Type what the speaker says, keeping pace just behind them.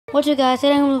What's up, guys?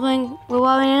 Today I'm going to be playing wobble,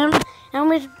 and in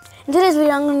today's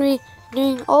video I'm going to be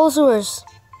doing all sewers.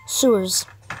 Sewers.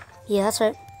 Yeah, that's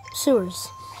right. Sewers.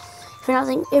 If you're not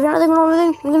thinking wrong with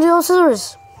anything, I'm going to do all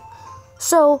sewers.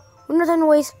 So, with no time to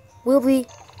waste, hopefully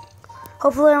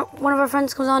one of our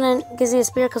friends comes on and gives me a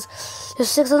spear because there's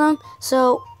 6 of them.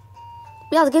 So,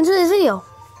 yeah, let's get into this video.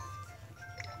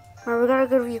 Alright, we got a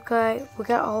good view, guy. We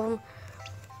got all of them.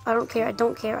 I don't care.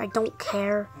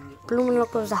 Blooming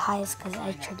Look was the highest because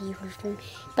I tried to use it,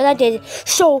 but I did.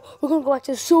 So we're gonna go back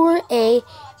to Sewer A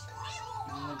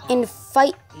and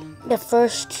fight the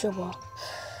first sewer.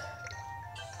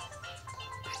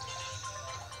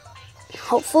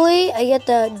 Hopefully, I get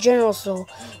the General Soul.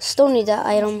 Still need that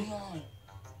item.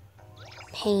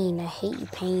 Pain, I hate you,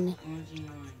 Pain.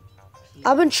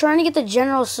 I've been trying to get the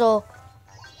General Soul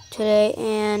today,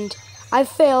 and I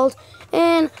failed.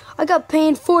 And I got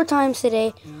Pain 4 times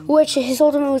today, which his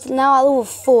ultimate was now at level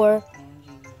 4.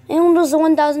 And it does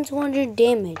 1,200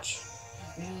 damage.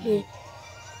 Dude,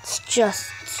 it's just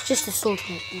a soul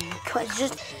ultimate. It's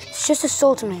just a soul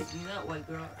ultimate.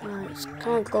 It's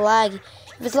kind of laggy.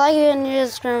 If it's laggy on your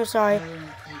screen, I'm sorry.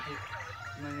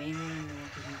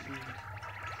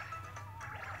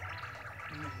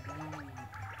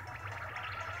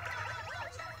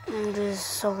 And this is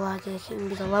so laggy, I can't even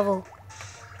beat the level.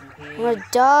 I'm gonna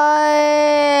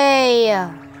die! I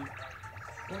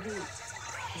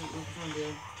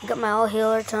got my all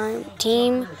healer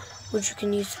team, which you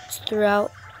can use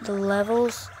throughout the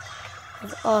levels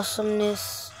of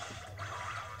awesomeness.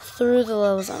 Through the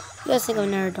levels. You guys think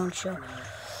I'm a nerd, don't you?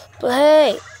 But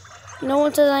hey, no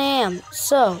one says I am.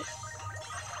 So,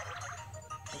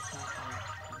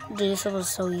 dude, this level is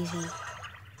so easy.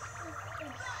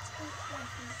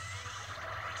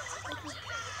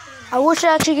 I wish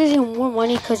I actually gave you more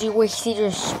money because you wasted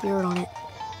your spirit on it.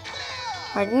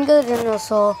 I didn't get the General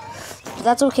Soul, but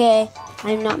that's okay.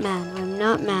 I'm not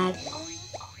mad.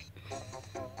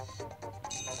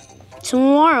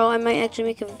 Tomorrow, I might actually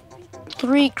make a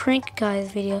 3 crank guys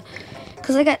video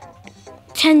because I got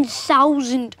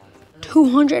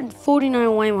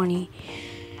 10,249 white money.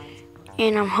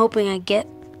 And I'm hoping I get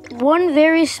one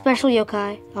very special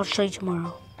yokai. I'll show you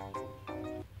tomorrow.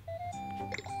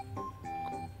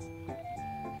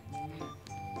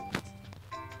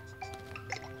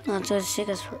 That's gonna take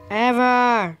us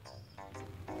forever.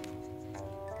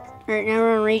 Alright, now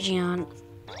we're on Region.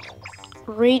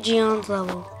 Region's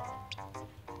level.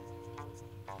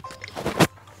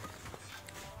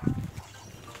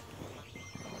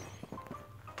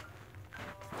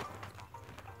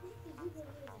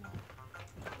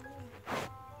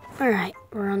 Alright,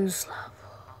 we're on this level.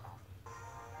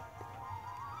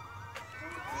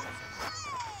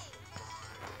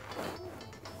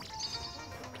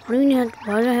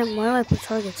 Why do I put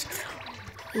targets?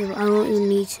 I don't even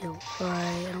need to. Right,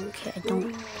 I don't care. I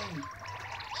don't.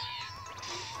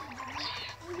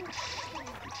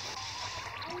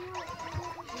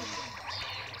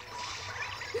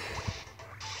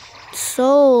 So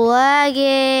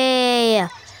laggy.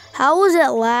 How is it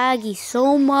laggy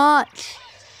so much?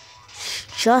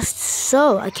 Just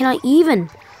so. I cannot even.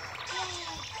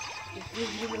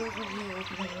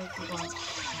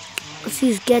 Let's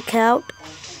use Get Out.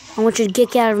 I want you to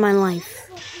get out of my life.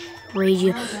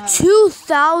 Radio.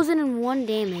 2,001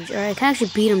 damage. Alright, I can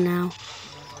actually beat him now.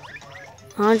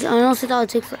 I honestly thought it would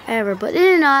take forever, but it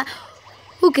did not.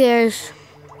 Who cares?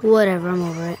 Whatever, I'm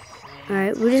over it.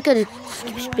 Alright, we're just gonna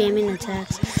keep spamming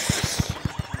attacks.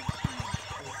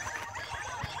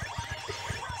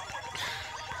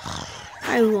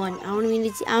 I won. I don't even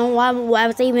need to. I don't know why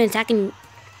was I even attacking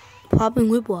popping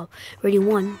wibble. Ready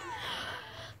 1.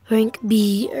 Rank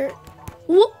B.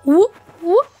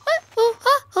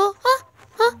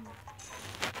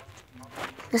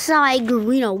 That's how I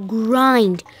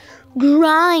grind.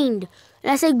 And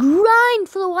I say grind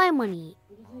for the white money.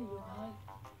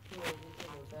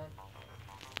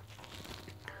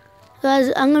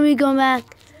 Guys, I'm gonna be going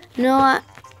back. You know what?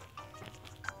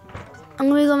 I'm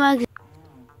gonna be going back.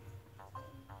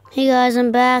 Hey guys,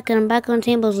 I'm back, and I'm back on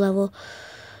Tambo's level.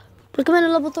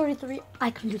 Recommended level 33.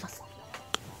 I can do this.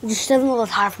 Just 7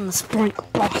 levels higher from the sprint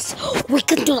boss. We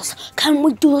can do this. Can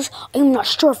we do this? I'm not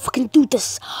sure if we can do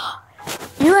this.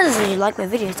 You guys really like my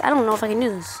videos. I don't know if I can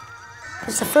do this.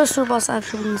 It's the first super boss I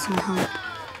actually need some help.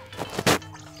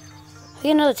 If I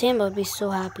get another Tambo, I'd be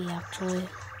so happy actually.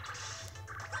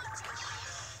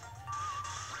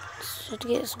 Just have to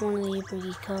get one of the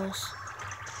pretty cars.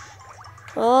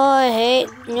 Oh, I hate.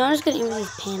 You know, I'm just gonna use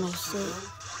these panels.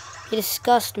 They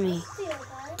disgust me.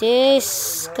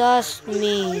 Disgust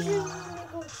me.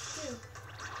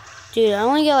 Dude, I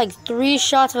only get like 3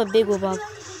 shots of a big wobble.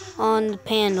 on the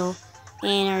panel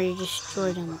and I already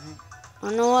destroyed him. Oh,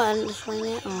 you know what? I didn't destroy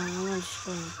that. Oh, I'm gonna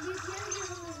destroy him.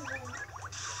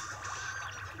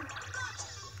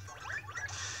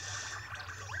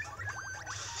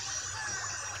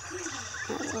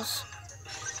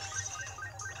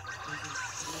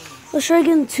 Let's try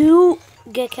again 2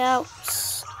 get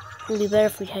outs. It'd be better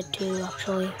if we had 2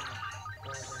 actually.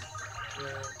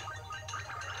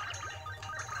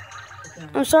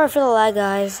 I'm sorry for the lag,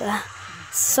 guys.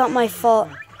 It's not my fault.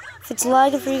 If it's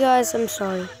lagging for you guys, I'm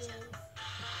sorry.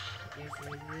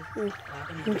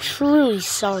 I'm truly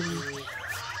sorry.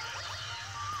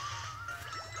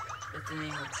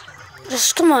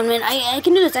 Just come on, man. I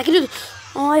can do this. I can do this.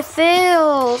 Oh, I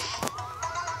failed.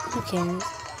 Who cares?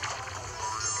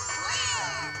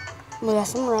 We got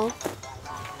some wrong.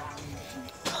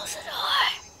 Close the door.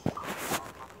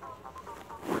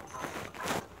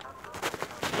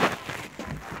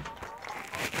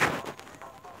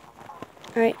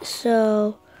 Alright,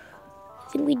 so I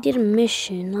think we did a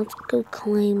mission. Let's go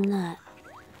claim that.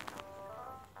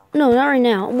 No, not right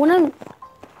now.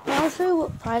 I'll show you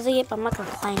what prize I get, but I'm not gonna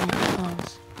claim it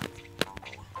because.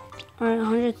 Alright,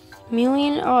 100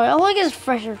 million. Alright, all I get is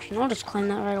fresh urchin. I'll just claim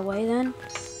that right away then.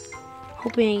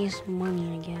 Hoping I get some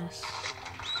money, I guess.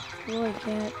 What do I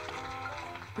get?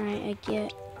 Alright, I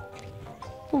get.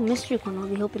 Oh, mystery coin. I'll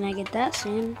be hoping I get that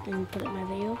soon and put it in my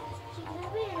video.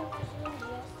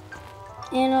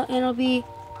 And it'll be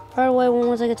right away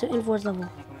once I get to Enforce level.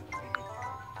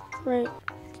 Right.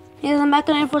 And I'm back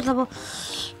on Enforce level.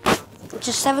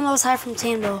 Just 7 levels higher from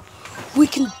Tambo. We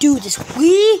can do this.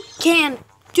 We can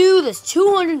do this.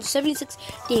 276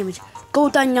 damage.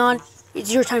 Gold Danyan,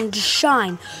 it's your time to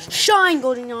shine. Shine,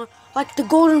 Golden Yan. Like the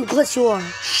golden blitz you are.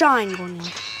 Shine, Golden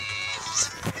Yan.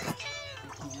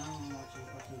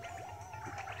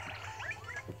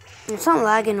 It's not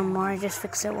lagging no more. I just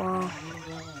fixed it well.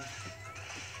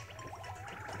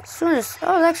 Oh, it's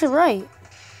actually right.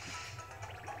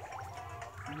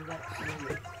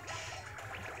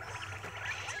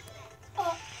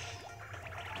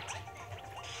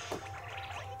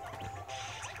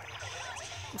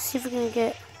 Let's see if we can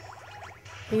get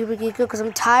Yubigiku because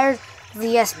I'm tired of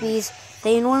the SBs.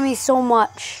 They annoy me so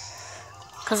much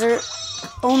because they're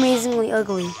amazingly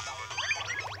ugly.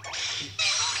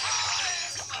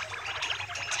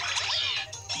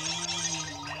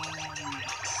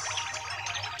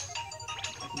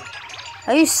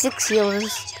 I use 6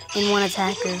 healers in 1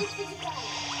 attacker.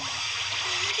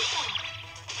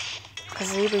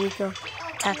 Because the Yubigiku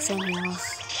attacks and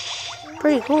heals.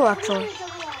 Pretty cool, actually.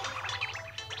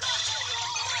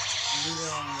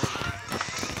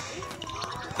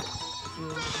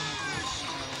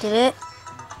 Did it?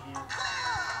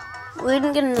 We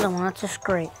didn't get another one. That's just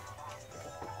great.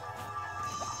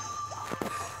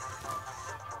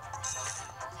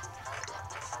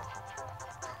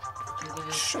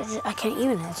 I can't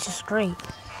even. It's just great.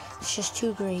 It's just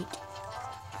too great.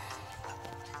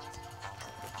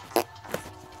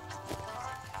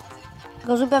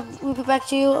 Because we'll be back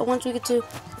to you once we get to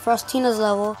Frostina's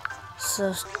level.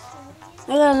 So,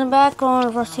 hey guys, I'm back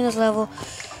on Frostina's level.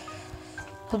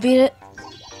 I'll beat it.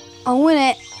 I'll win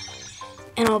it.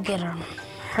 And I'll get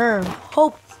her.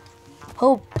 Hope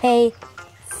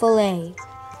Filet.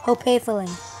 Hope Filet.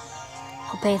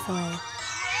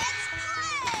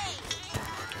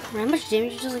 How much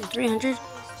damage? Just like 300?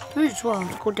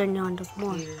 312. Gold Danyan does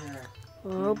more.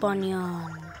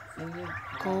 Robanyan.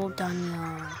 Gold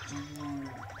Danyan.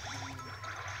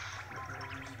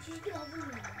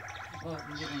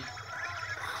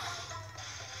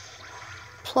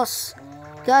 Plus,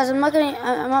 guys, I'm probably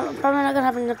not gonna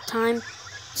have enough time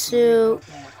to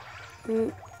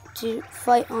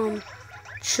fight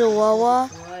Chihuahua.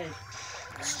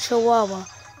 Chihuahua.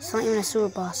 It's not even a sewer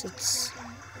boss. It's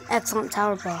excellent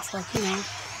tower boss, like, you know.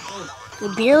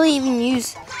 I barely even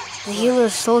use the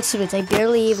healer's soul spirits. I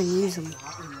barely even use them.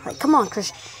 Like, come on,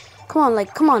 Chris. Come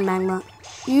on, Magma.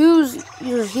 Use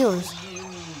your healers.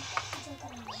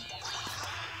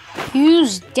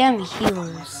 Use damn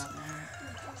healers.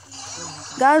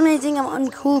 Guys may think I'm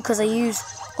uncool because I use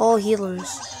all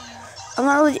healers. I'm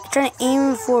not really trying to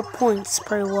aim for points,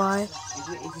 probably why.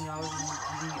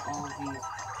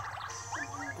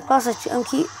 Plus I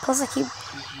keep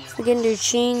forgetting to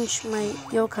change my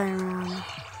yokai around.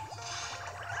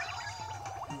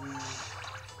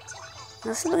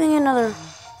 Let's see if we can get another.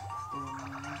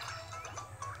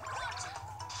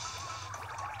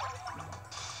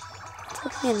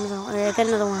 I got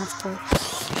another one after.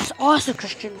 That's awesome,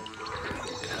 Christian.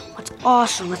 That's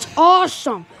awesome. That's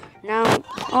awesome. Now,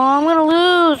 I'm gonna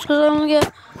lose because I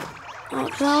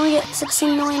only get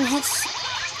 16 million hits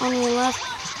on me left.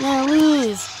 I'm gonna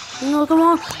lose. No, come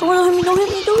on. Don't hit me. Don't hit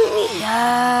me. Don't hit me.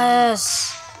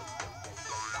 Yes.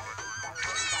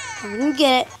 I didn't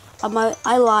get it.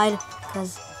 I lied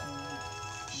because.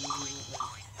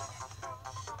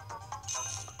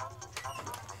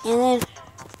 And then,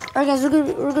 alright guys,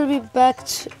 we're gonna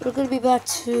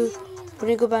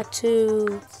go back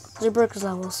to the Burkers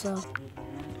level. So,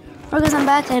 alright guys, I'm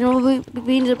back and we'll be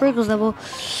beating the Burkers level.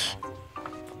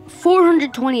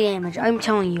 420 damage. I'm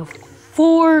telling you,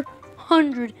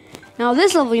 400. Now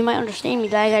this level, you might understand me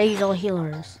that I gotta use all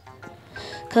healers,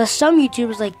 cause some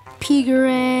YouTubers like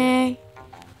Pigare,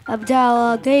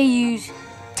 Abdallah, they use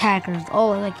attackers,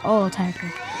 all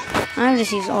attackers. I'm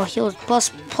just use all healers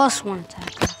plus one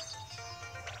attacker.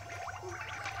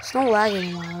 It's no lag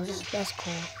anymore. That's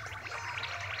cool.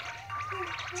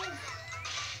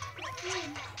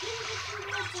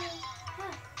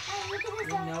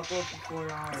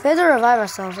 If we have to revive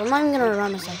ourselves, I'm not even gonna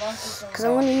revive myself, because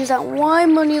I'm gonna use that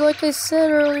wine money like I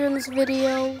said earlier in this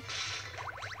video.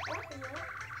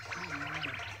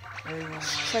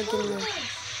 Try getting it.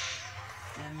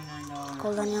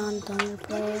 Hold on,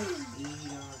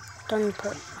 don't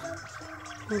put.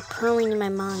 I'm purring in my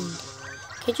mind.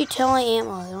 Can't you tell I am?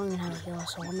 Oh, I don't even have a healer,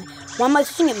 so why am I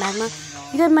touching it, Magma?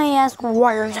 You guys may ask,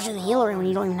 why are you touching the healer when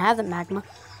you don't even have the Magma?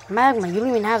 Magma, you don't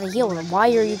even have the healer. Why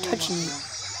are you touching it?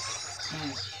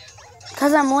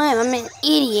 Because I'm lame. I'm an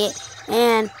idiot,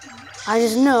 and I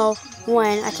just know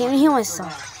when I can't even heal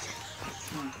myself.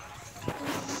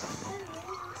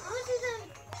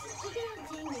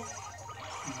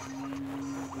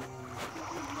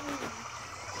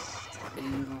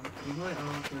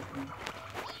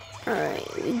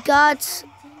 Alright, we got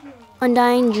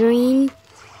Undying Dream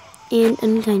and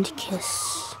Undying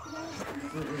Kiss.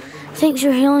 Thanks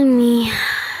for healing me.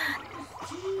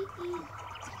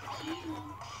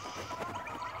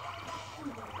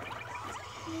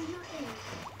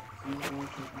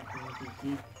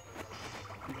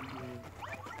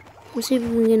 Let's see if we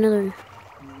can get another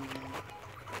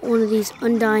one of these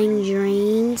Undying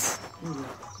Dreams.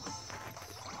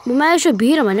 We might actually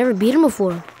beat him. I never beat him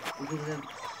before.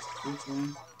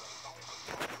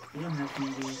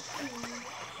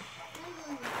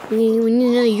 We need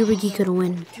another Yurigika to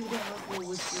win.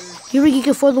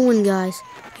 Yurigika for the win, guys.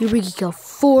 Yurigika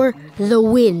for the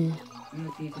win.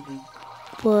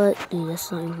 But, dude,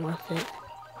 that's not even worth it.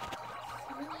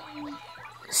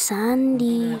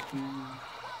 Sandy.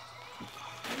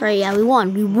 Right, yeah, we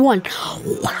won. We won.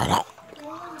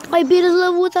 I beat his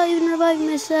level without even reviving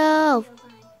myself.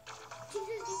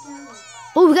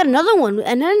 Oh, we got another one.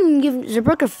 And I didn't even give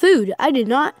Zaburker food. I did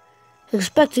not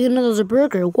expect to get another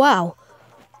Zaburker. Wow.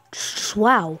 Just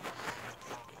wow.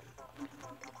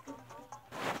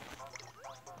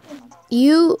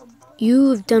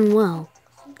 You've done well.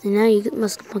 And now you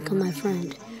must become my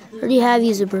friend. I already have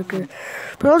you, Zaburker.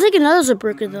 But I'll take another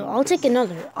Zaburker, though. I'll take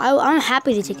another. I'm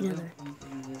happy to take another.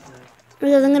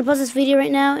 Alright, guys, I'm going to pause this video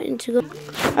right now.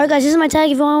 Alright, guys, this is my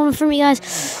tag. If you want one from me,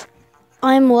 guys.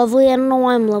 I'm lovely. I don't know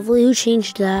why I'm lovely. Who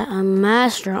changed that? I'm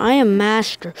master. I am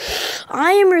master.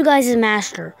 I am your guys'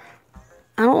 master.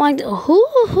 I don't like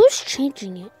who's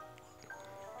changing it?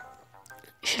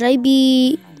 Should I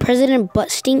be President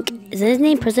Butt Stink? Is that his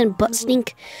name? President Butt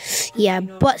Stink? Yeah,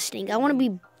 Butt Stink. I want to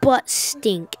be Butt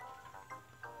Stink.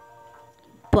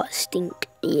 Butt Stink.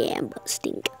 Yeah, Butt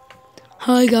Stink.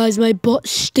 Hi guys, my butt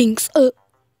stinks. Alright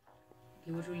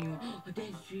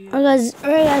guys,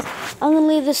 I'm gonna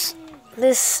leave this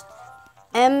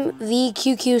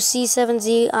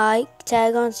MVQQC7ZI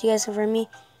tag on so you guys can find me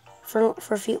for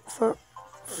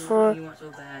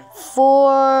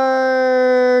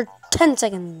 10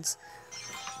 seconds.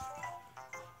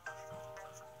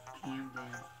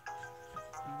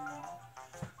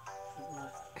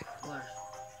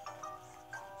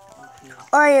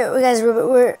 Alright, guys,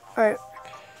 we're alright.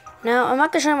 Now I'm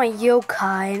not gonna show my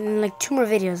yokai in like 2 more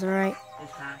videos. Alright.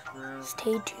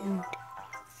 Stay tuned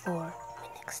for my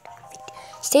next video.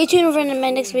 Stay tuned for my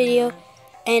next video.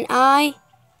 And I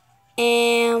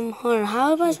am. Hold on.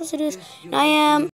 How am I supposed to do this? I am.